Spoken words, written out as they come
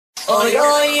Hoy,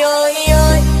 hoy, hoy,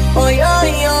 hoy, hoy,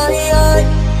 hoy, hoy, hoy,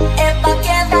 es pa'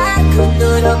 quedar con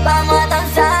duro, vamos a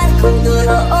danzar con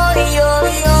duro. Hoy,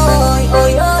 hoy, hoy,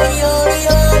 hoy, hoy, hoy,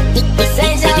 hoy,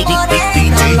 se llama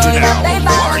morena, loira, ven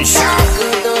pa' danzar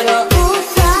con duro.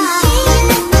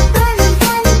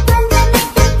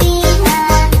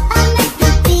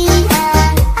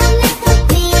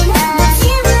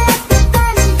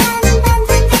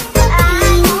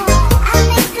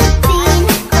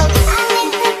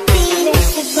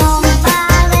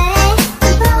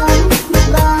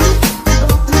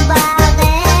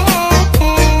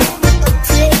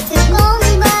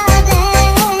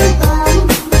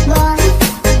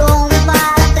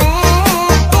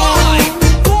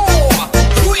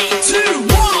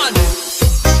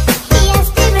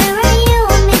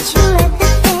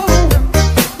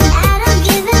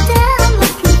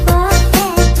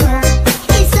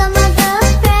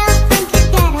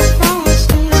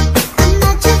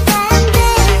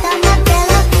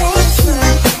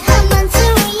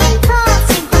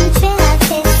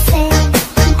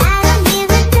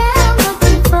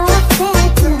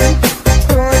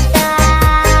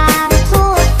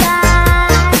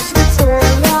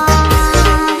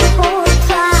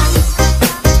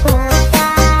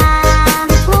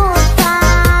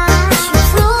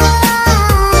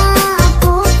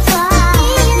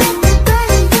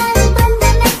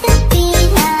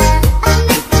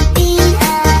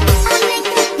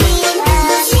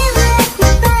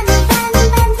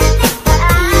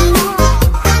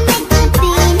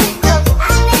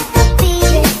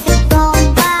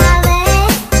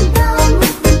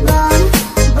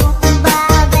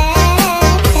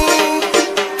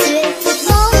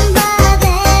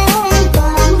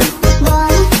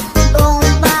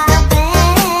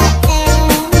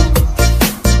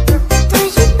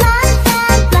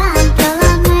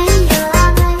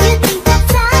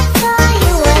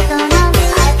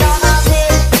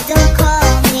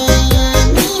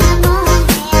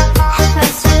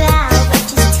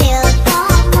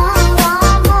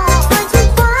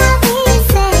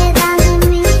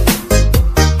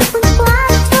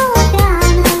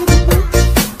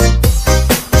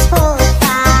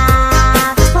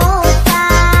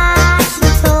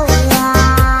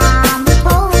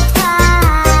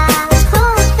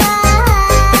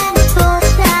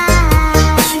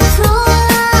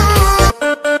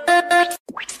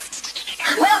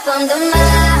 Welcome to my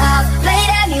house, play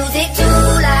that music too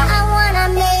loud. I wanna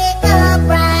make up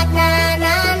right now,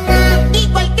 now, now.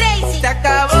 Equal crazy, se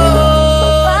acabó.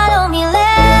 Follow me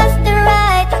left to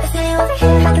right. I can feel you over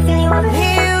here, I can feel you over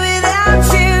here without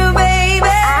you,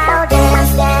 baby. I'll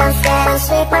dance, dance, dance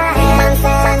with my hands,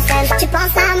 hands, hands. Tu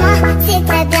penses à moi, c'est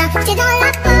très bien. T'es dans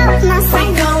la porte, ma sœur.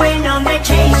 We're going on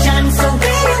vacation, so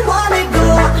where you wanna go?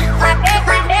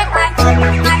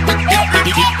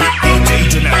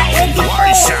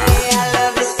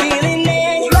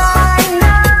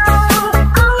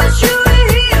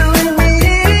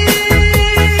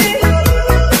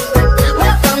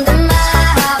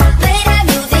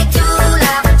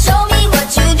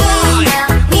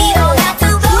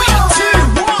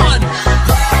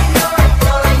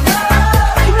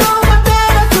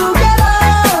 Together.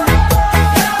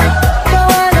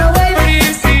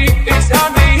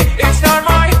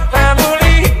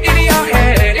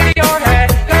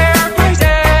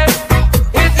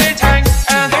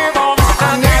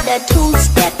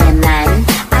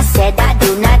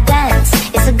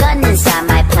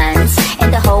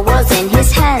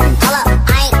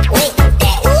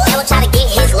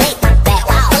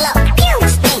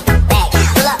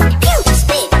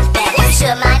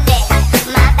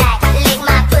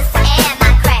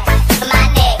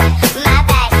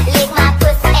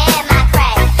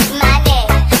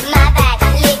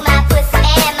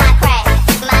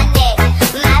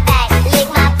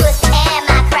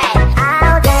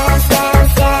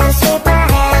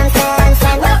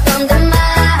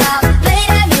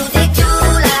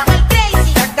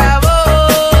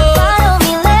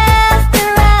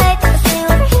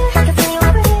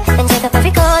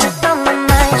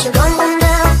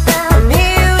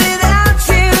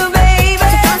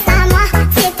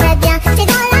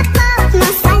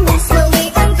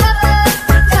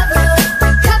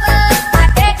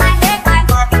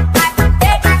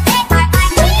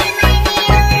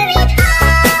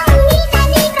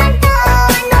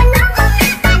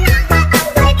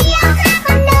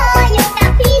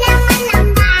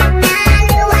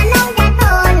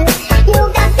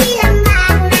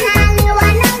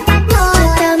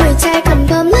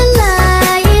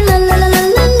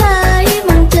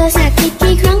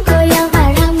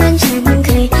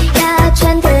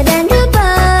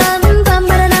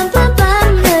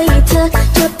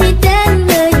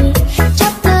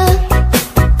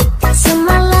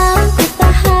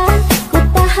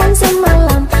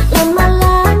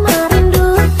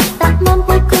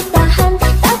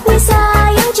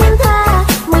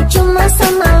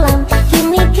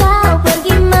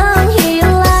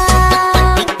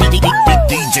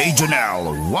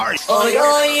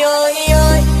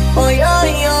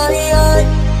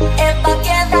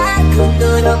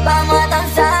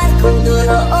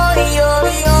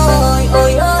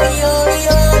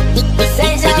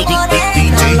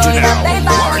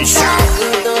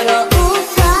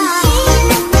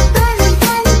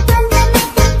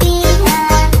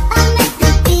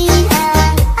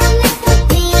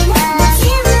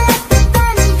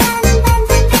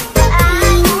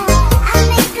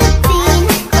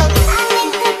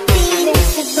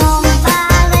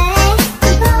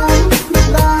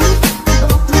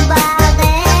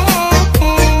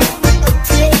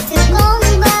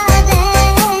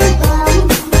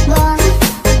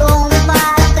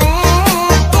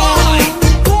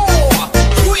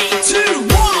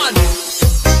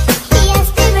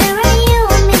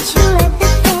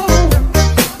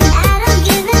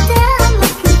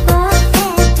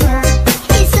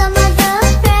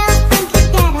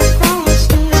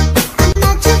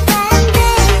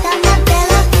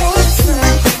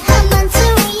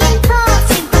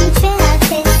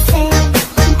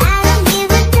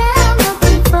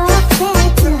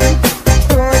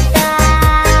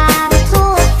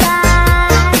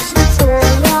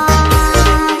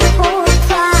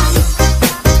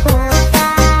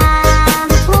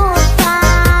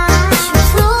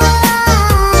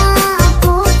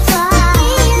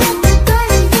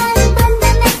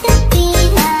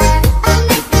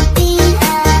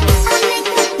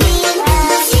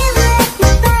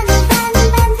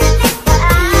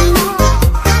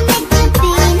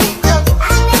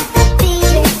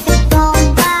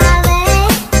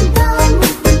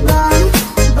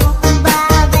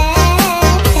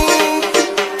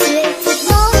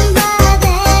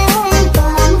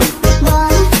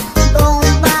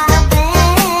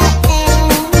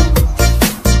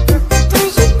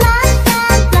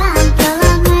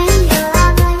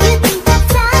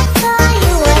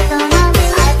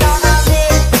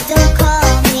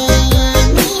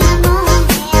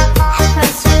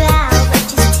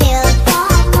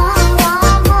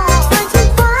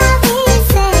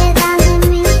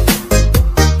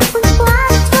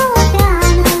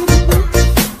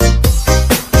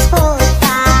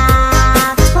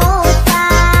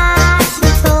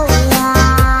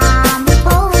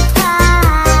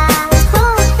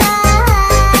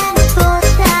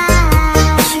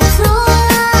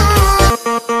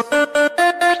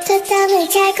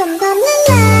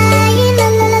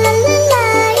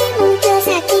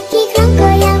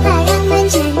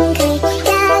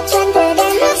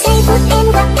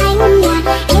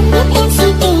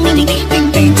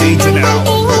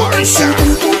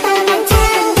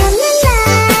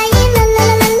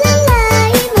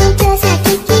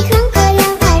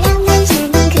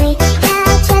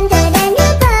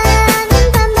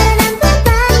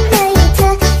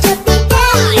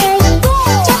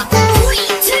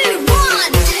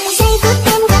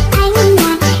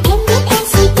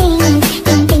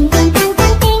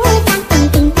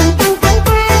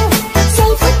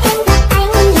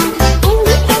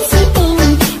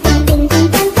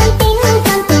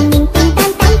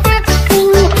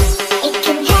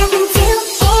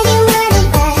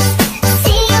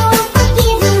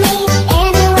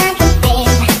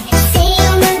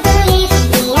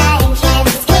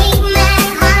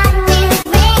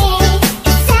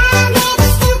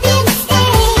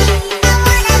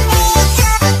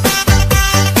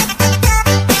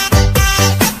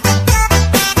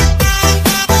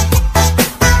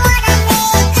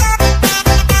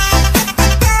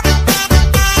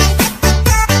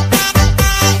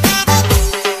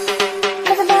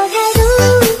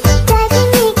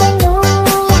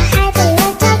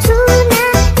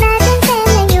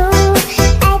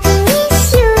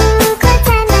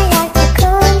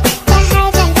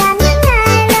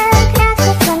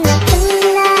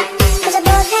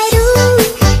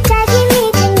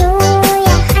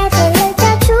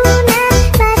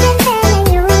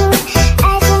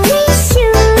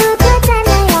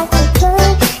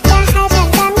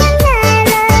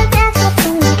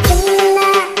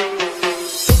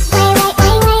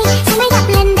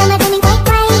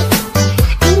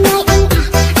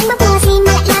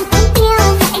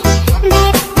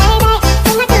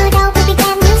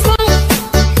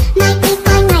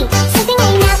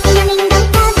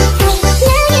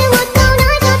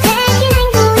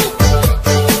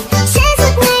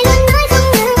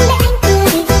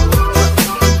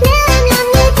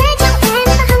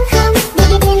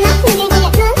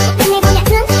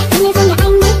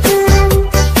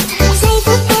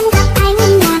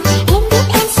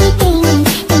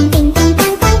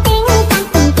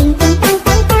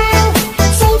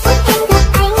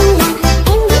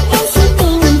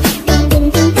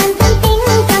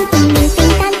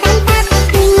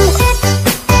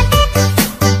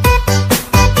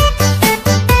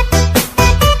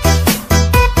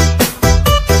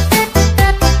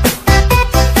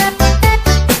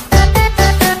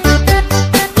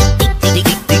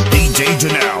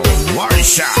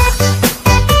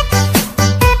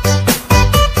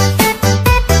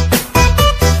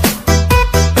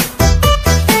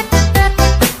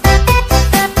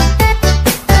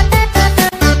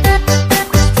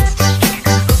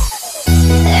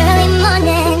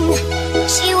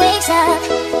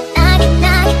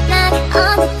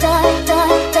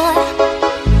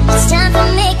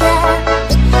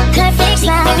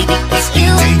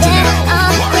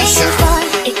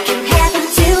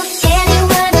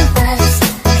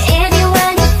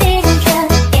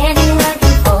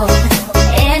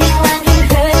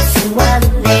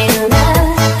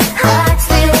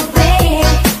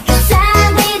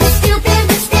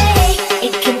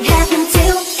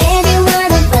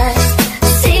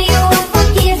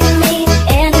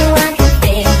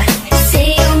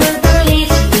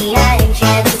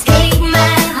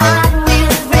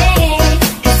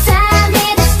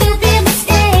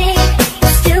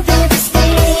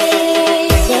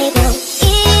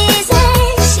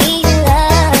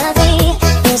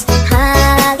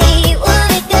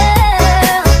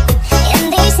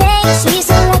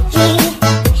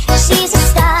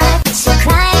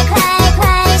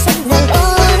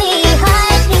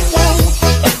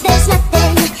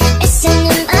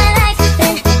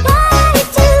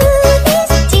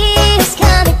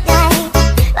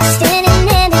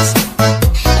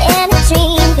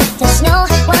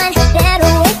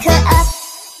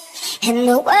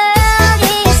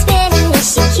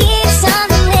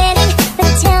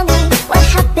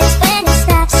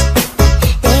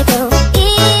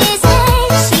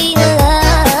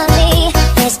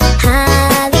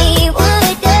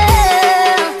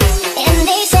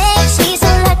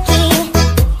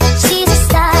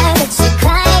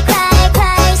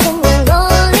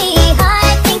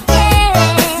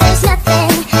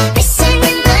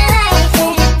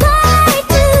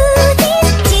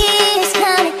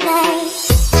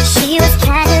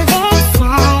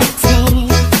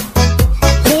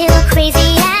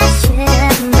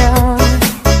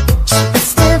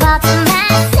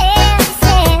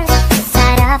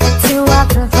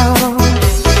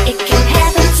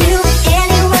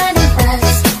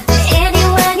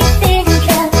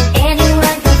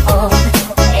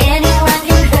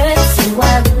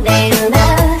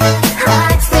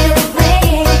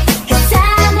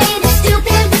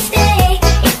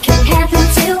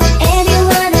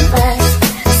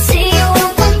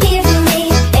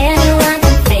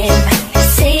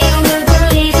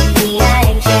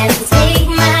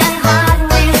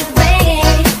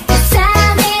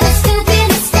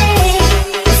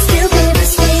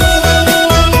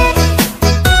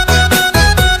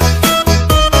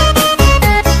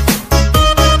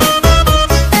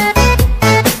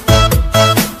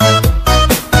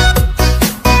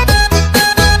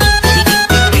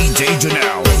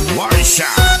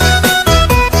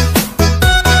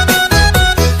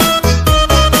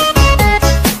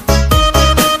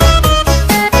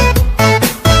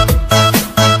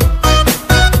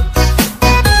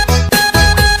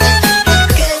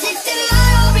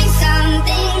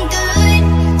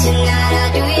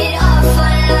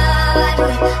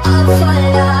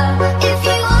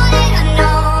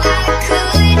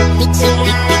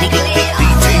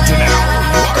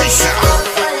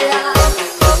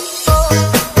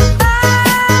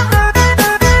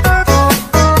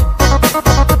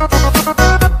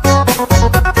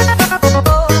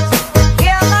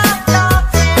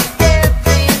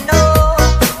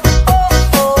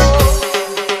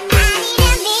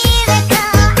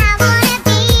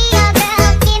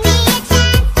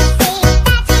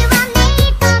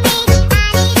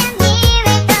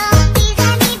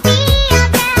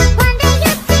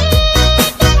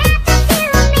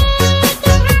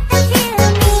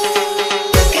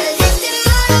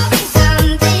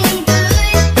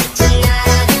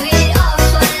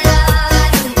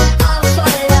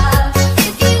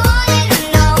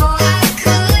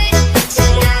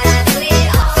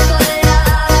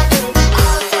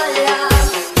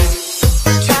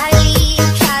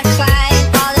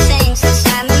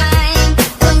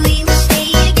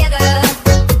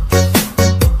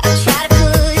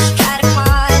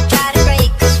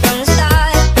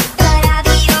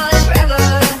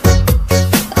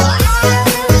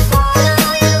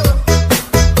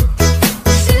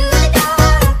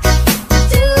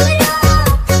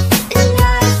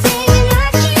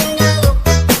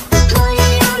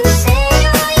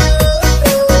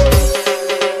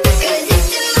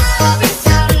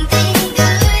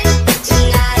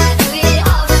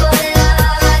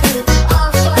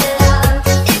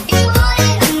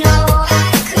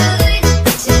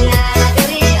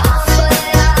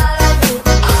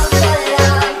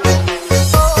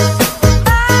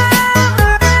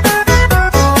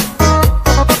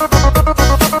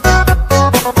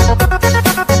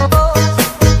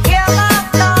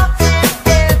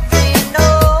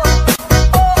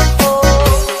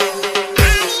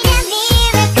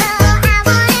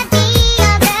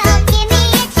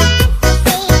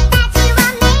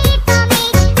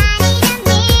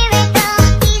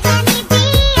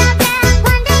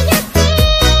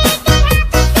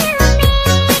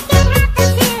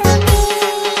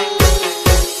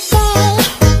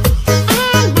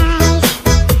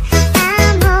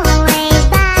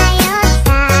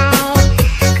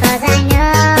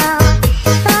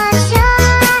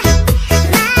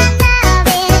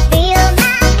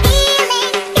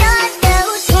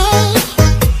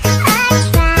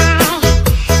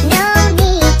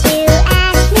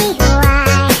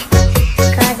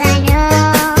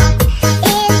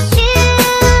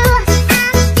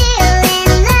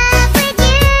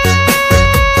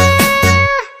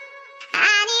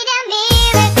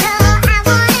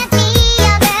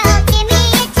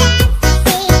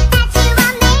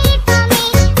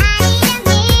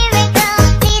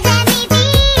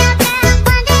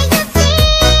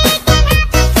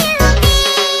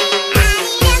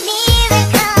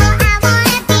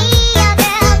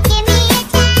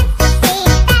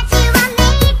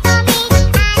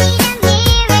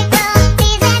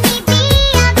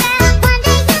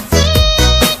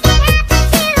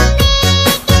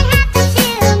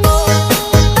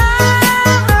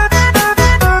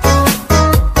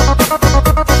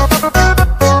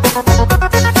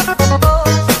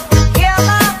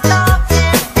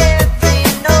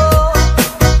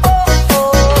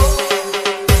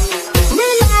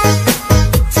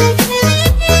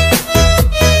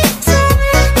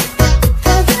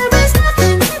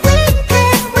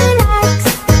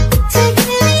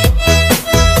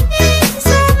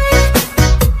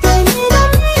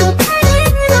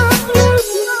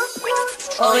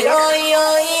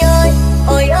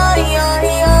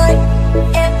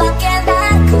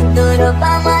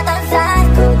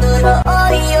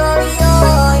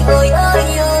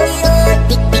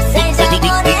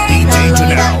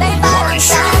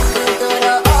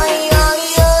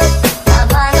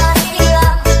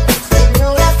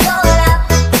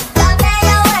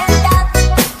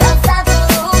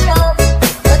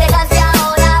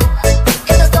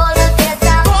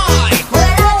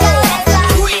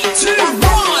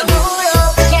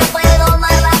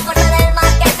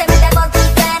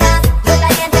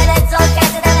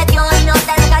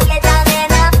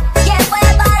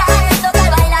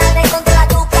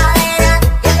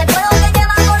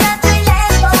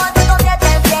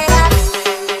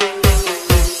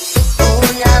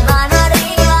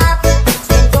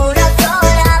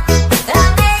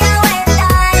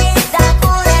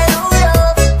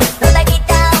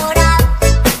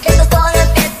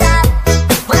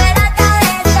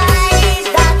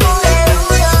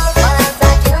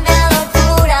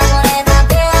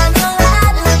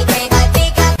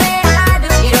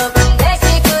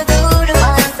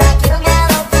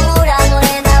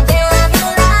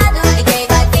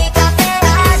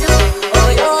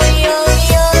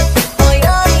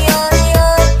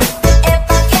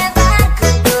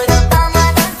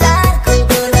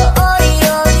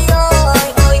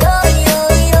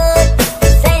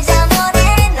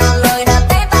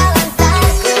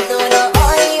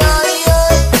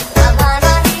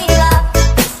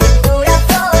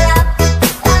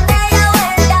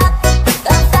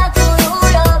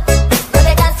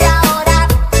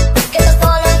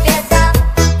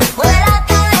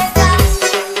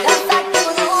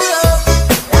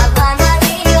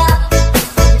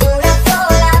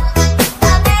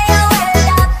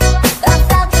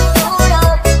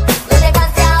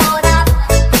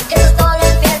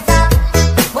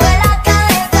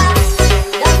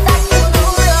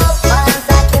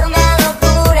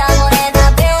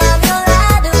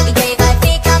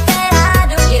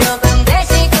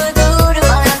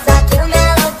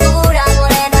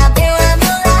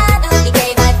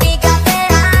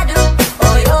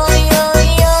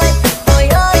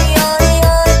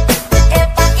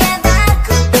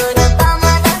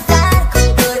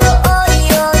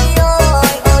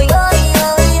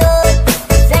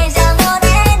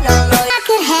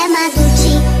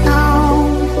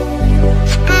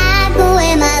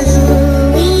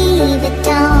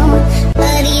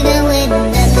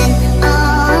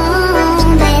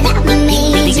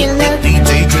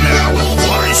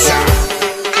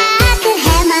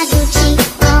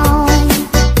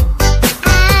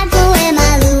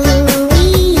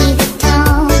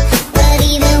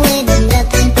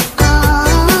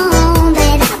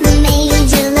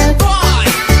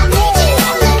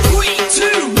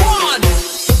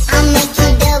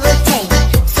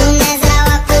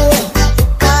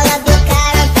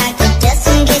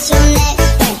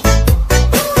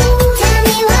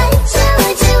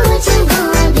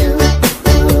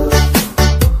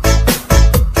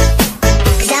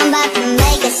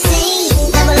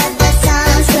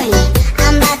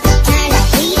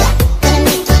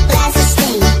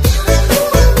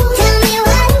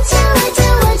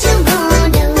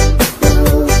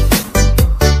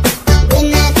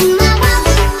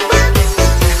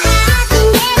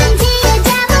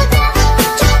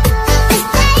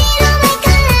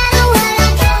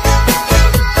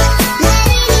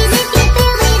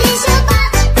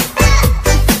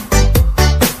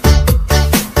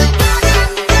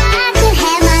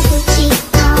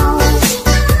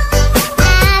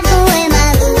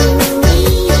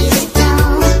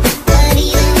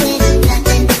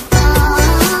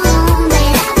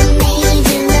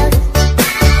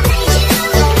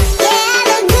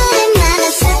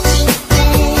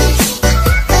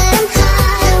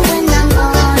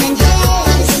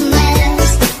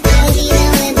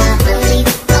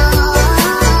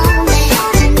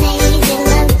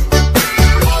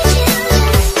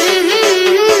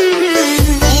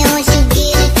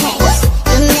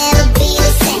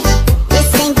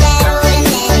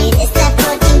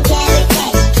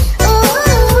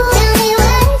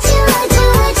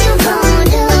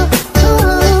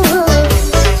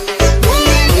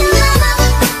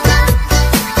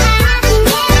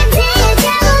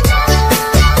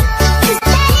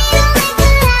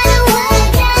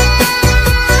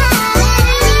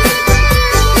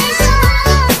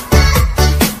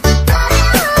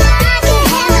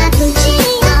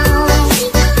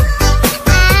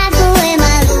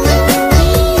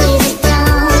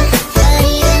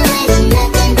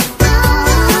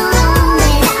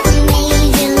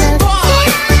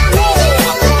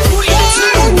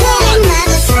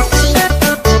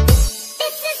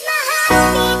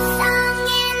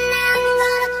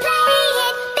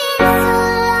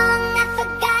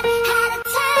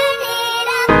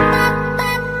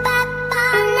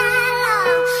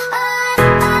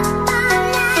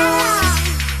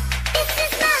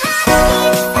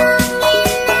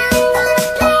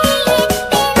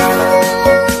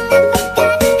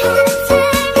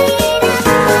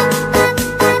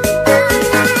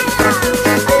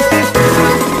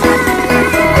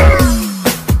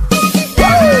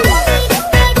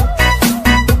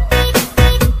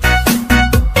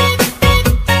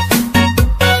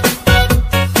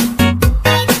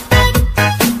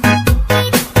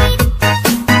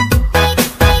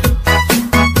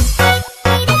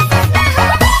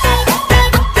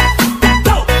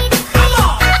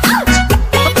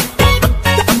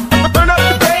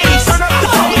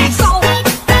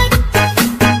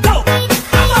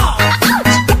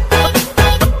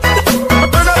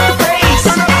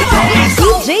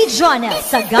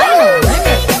 Sagana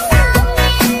Remix.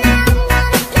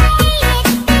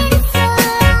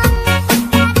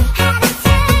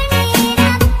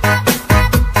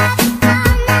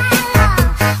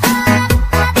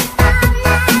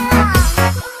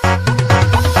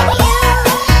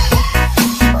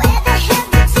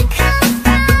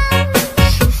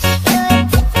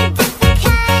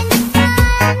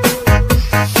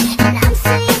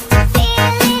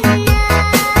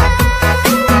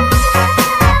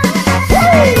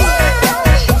 Woo!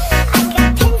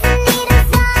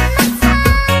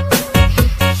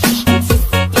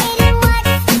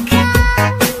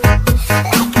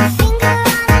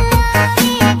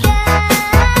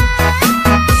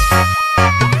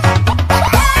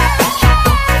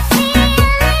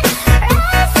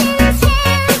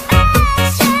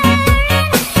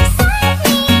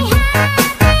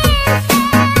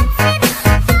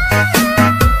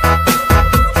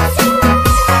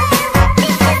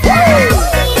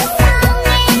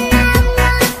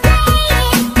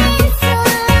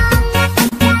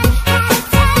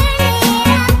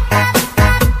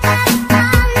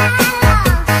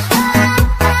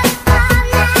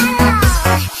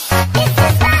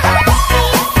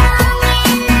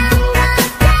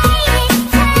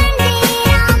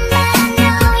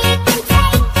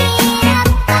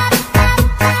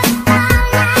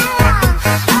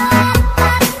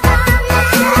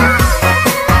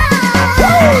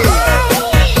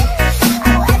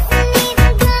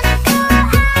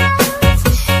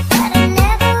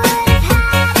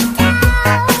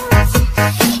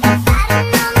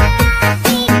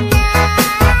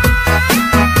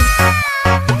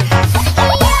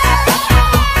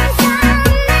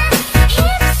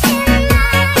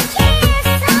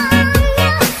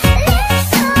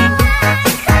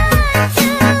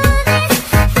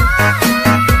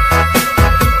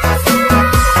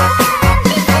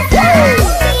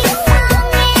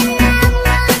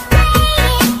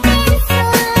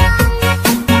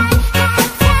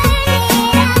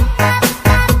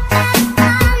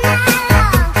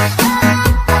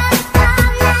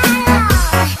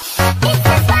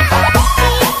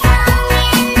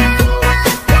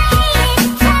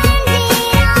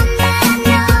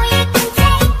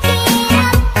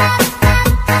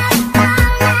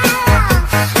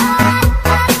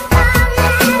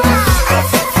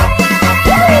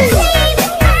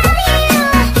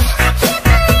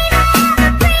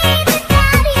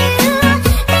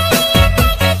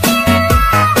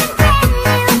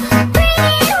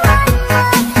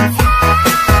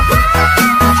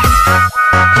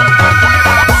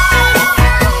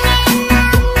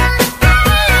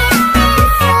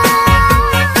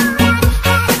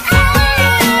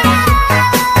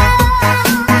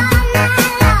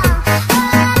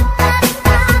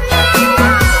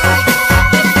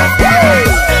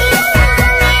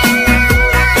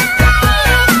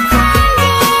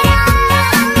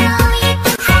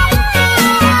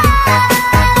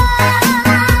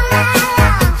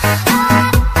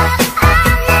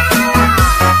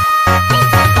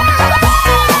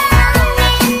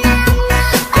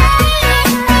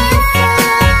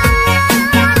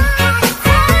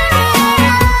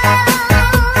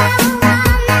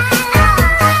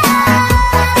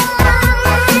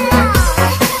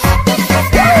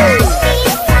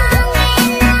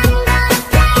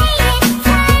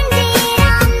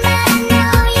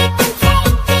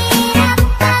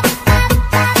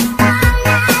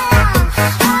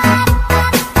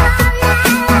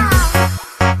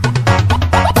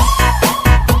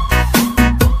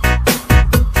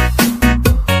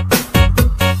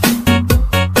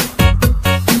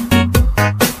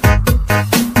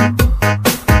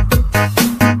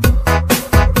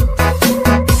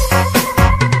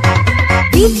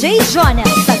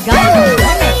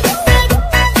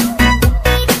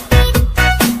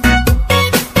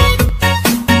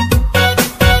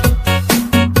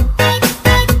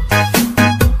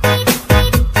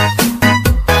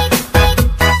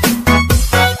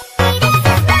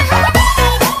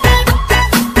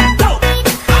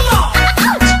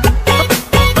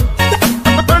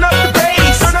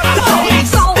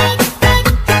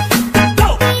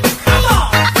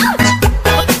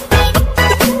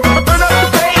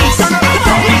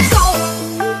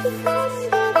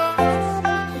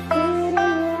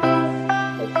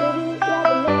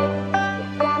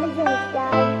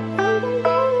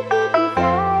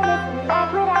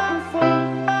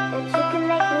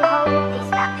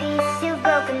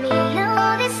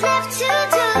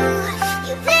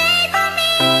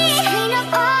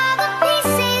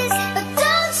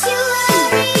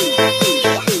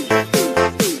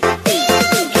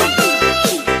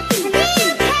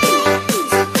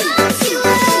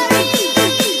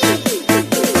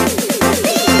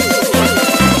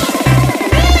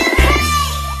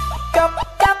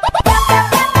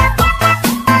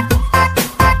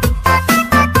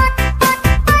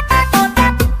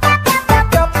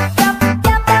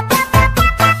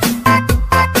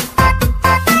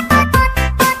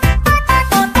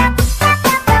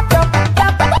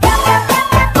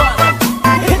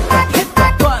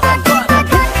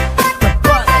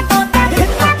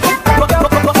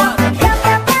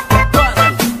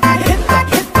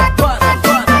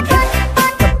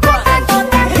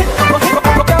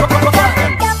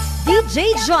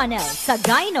 Jonel sa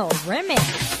Gyno Remix.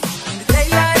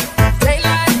 Daylight,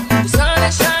 daylight, the sun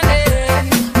is shining.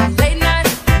 Late night,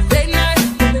 when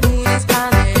the moon is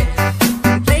climbing.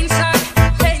 Plain sight,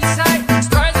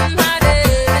 stars are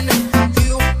hiding.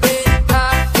 You and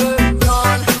I were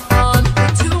on.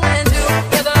 Two and two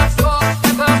together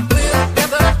forever. We'll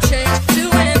never change. Two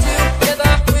and two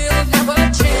together, we'll never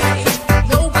change.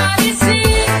 Nobody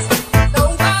sees,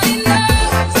 nobody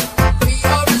knows. We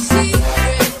are a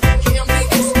secret, can't be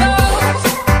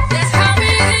exposed. That's how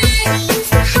it is. We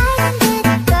used to hide under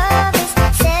the covers,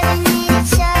 7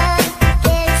 minutes short,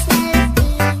 careless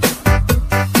melodies.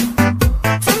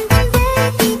 Something very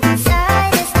deep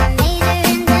inside us, the major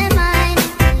and the minor,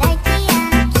 like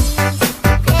piano keys,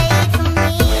 played for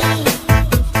me.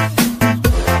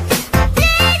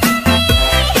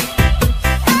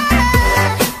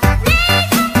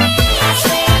 I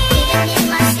swear, even in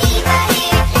my sleep, I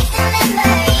hear like the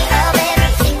memory of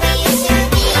everything we used to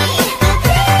be. You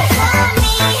play for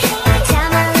me. Every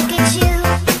time I look at you,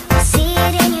 I see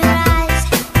it in your eyes.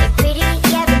 You're pretty,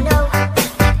 yeah, we know,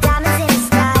 like diamonds in the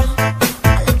sky. I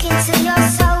look into your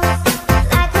soul,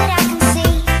 like what I can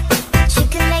see. But you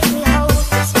can make me whole.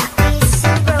 These fat pieces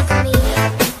who broke me.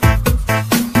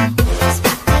 These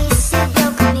fat pieces who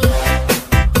broke me.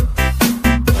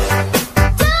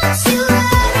 Don't you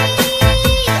worry,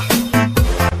 I'll be okay.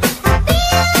 I'll be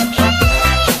okay.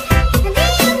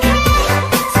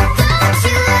 So don't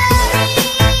you worry, I'll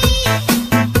be okay. I'll be okay.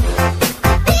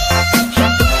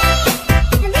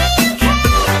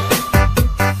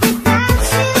 Without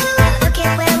you, look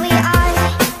at where we are.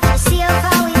 You see how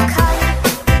far we've come.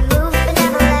 We moved but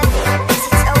never left. Guess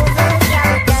it's over, yeah,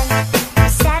 we're done. We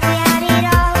said we had it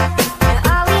all, but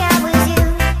all we had was you.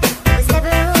 There was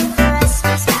never room for us.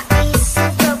 These fat pieces who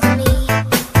broke me.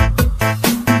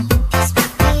 These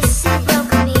fat pieces who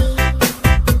broke me.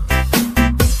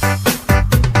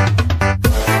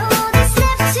 Now all that's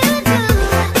left to do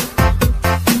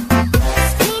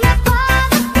is clean up all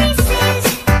the pieces.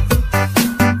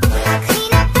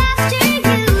 Clean up after you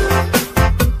until my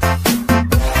love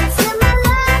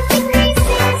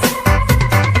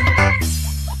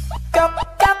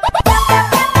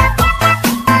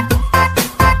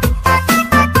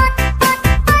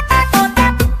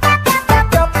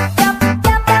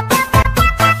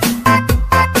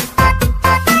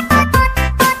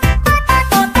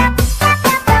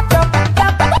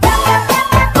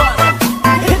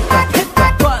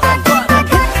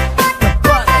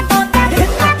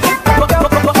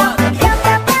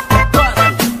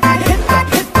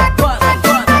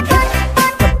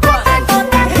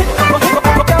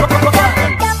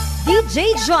decreases.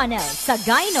 DJ Jonel sa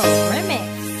Gyno Remix.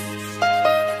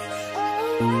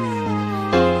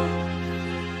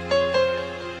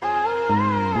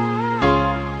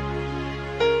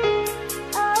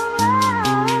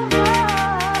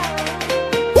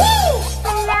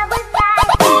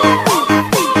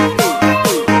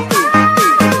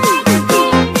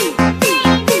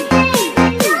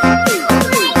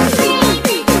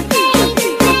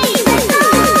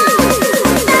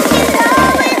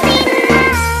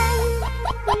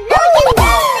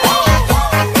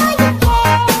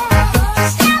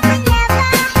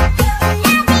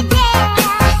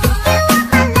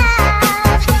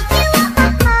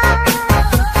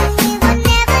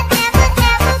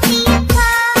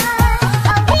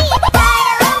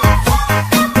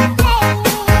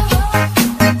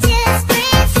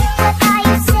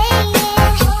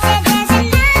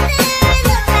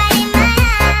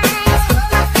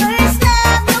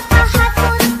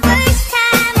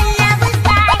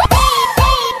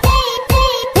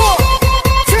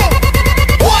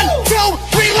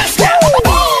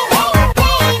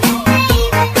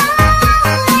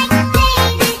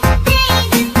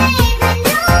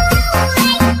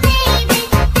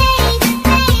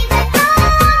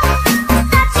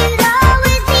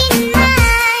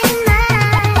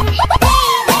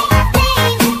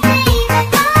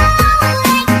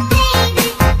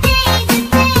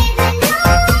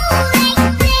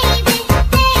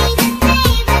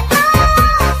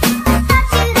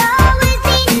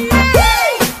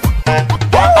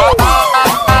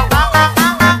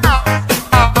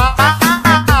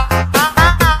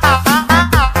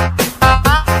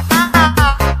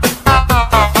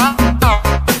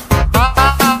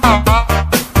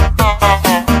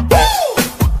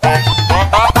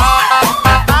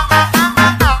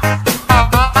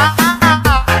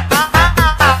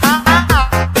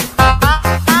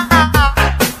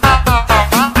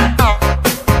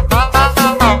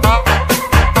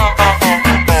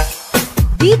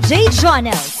 DJ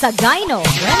Jonel sa Gyno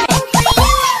Remix.